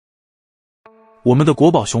我们的国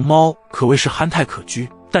宝熊猫可谓是憨态可掬，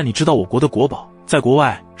但你知道我国的国宝在国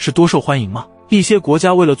外是多受欢迎吗？一些国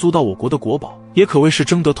家为了租到我国的国宝，也可谓是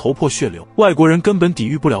争得头破血流，外国人根本抵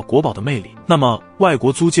御不了国宝的魅力。那么，外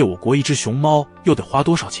国租借我国一只熊猫又得花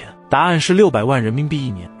多少钱？答案是600万人民币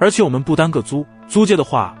1年，而且我们不单个租，租借的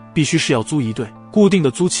话必须是要租一对，固定的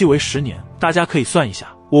租期为10年。大家可以算一下，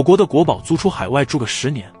我国的国宝租出海外住个10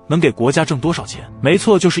年，能给国家挣多少钱？没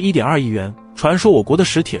错，就是 1.2亿元。传说我国的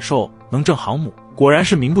石铁兽能挣航母，果然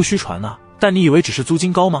是名不虚传啊。但你以为只是租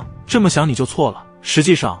金高吗？这么想你就错了。实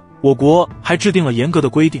际上，我国还制定了严格的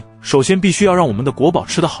规定，首先必须要让我们的国宝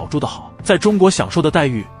吃得好住得好，在中国享受的待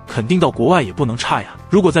遇肯定到国外也不能差呀。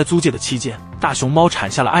如果在租借的期间，大熊猫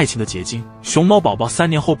产下了爱情的结晶，熊猫宝宝3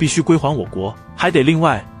年后必须归还我国，还得另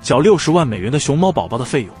外缴60万美元的熊猫宝宝的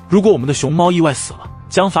费用。如果我们的熊猫意外死了，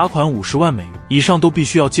将罚款50万美元，以上都必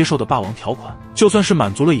须要接受的霸王条款。就算是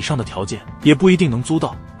满足了以上的条件，也不一定能租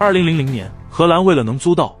到。2000年，荷兰为了能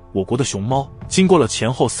租到我国的熊猫，经过了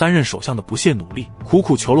前后3任首相的不懈努力，苦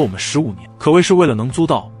苦求了我们15年，可谓是为了能租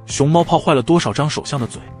到熊猫泡坏了多少张首相的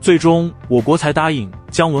嘴。最终，我国才答应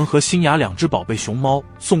将文和新雅2只宝贝熊猫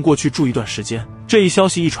送过去住一段时间。这一消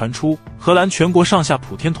息一传出，荷兰全国上下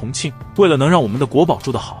普天同庆。为了能让我们的国宝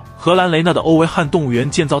住得好，荷兰雷纳的欧维汉动物园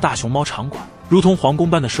建造大熊猫场馆，如同皇宫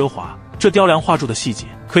般的奢华。这雕梁画柱的细节，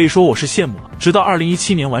可以说我是羡慕了。直到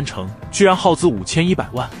2017年完成，居然耗资5100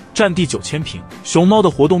万，占地9000平，熊猫的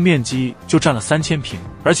活动面积就占了3000平，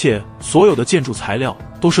而且所有的建筑材料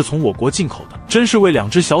都是从我国进口的，真是为2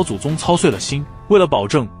只小祖宗操碎了心。为了保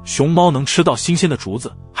证熊猫能吃到新鲜的竹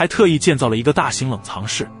子，还特意建造了一个大型冷藏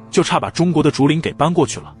室，就差把中国的竹林给搬过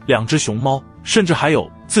去了。2只熊猫甚至还有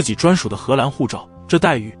自己专属的荷兰护照，这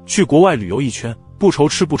待遇，去国外旅游一圈，不愁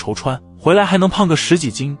吃不愁穿，回来还能胖个10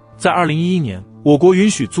几斤。在2011年，我国允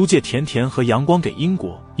许租借甜甜和阳光给英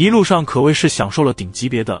国，一路上可谓是享受了顶级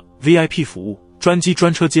别的 VIP 服务，专机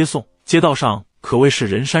专车接送，街道上可谓是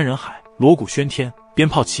人山人海，锣鼓喧天，鞭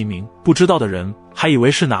炮齐鸣，不知道的人还以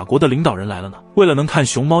为是哪国的领导人来了呢。为了能看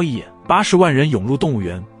熊猫一眼，80万人涌入动物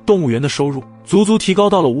园，动物园的收入足足提高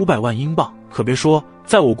到了500万英镑。可别说，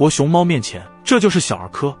在我国熊猫面前，这就是小儿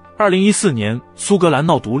科。2014年，苏格兰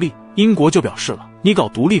闹独立，英国就表示了，你搞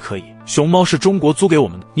独立可以，熊猫是中国租给我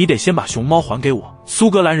们的，你得先把熊猫还给我。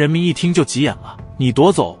苏格兰人民一听就急眼了，你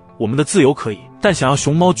夺走我们的自由可以，但想要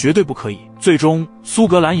熊猫绝对不可以。最终，苏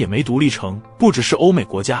格兰也没独立成。不只是欧美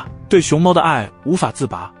国家对熊猫的爱无法自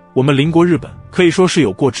拔，我们邻国日本可以说是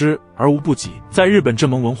有过之而无不及。在日本这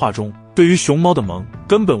萌文化中，对于熊猫的萌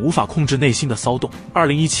根本无法控制内心的骚动。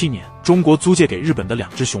2017年，中国租借给日本的2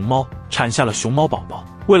只熊猫产下了熊猫宝宝。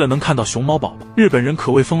为了能看到熊猫宝宝，日本人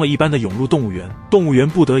可谓疯了一般的涌入动物园，动物园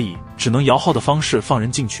不得已只能摇号的方式放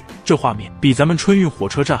人进去。这画面比咱们春运火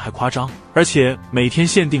车站还夸张，而且每天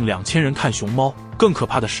限定2000人看熊猫。更可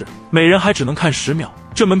怕的是，每人还只能看10秒，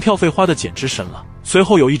这门票费花的简直神了。随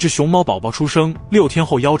后有一只熊猫宝宝出生，6天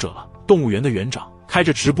后夭折了。动物园的园长开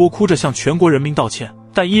着直播哭着向全国人民道歉，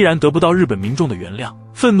但依然得不到日本民众的原谅。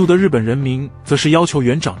愤怒的日本人民则是要求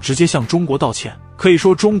园长直接向中国道歉。可以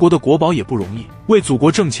说中国的国宝也不容易，为祖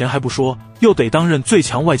国挣钱还不说，又得担任最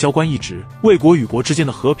强外交官一职，为国与国之间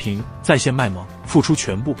的和平在线卖萌，付出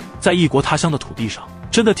全部，在异国他乡的土地上，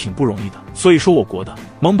真的挺不容易的。所以说我国的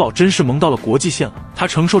萌宝真是萌到了国际线了，他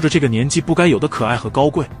承受着这个年纪不该有的可爱和高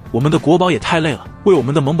贵，我们的国宝也太累了，为我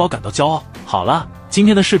们的萌宝感到骄傲。好了，今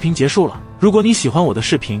天的视频结束了，如果你喜欢我的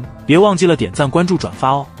视频，别忘记了点赞、关注、转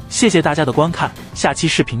发哦。谢谢大家的观看，下期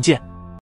视频见。